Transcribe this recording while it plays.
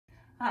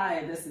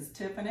Hi, this is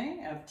Tiffany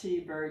of T.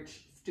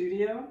 Birch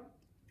Studio.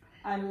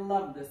 I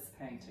love this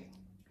painting.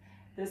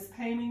 This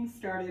painting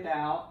started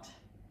out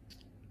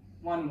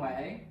one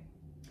way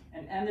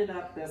and ended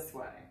up this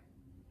way.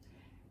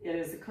 It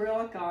is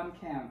acrylic on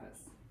canvas.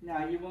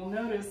 Now you will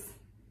notice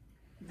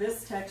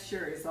this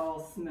texture is all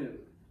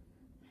smooth.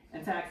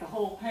 In fact, the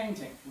whole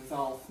painting was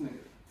all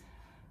smooth.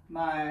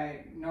 My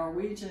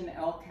Norwegian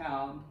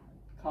Elkhound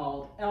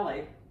called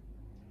Elli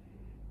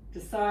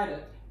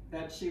decided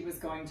that she was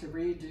going to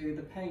redo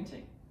the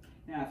painting.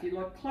 Now, if you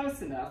look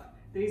close enough,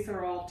 these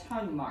are all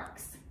tongue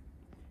marks.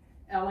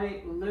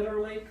 Elli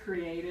literally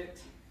created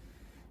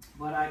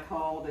what I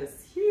call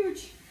this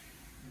huge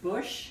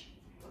bush.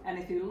 And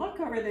if you look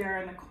over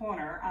there in the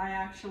corner, I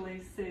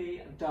actually see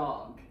a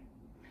dog.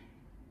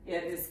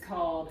 It is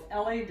called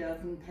Elli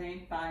Doesn't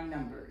Paint by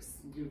Numbers.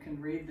 You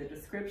can read the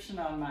description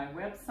on my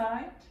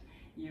website.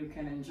 You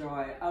can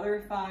enjoy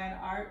other fine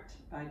art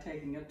by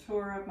taking a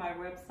tour of my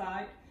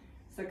website.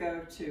 So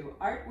go to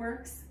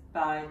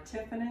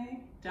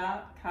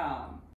artworksbytiffany.com.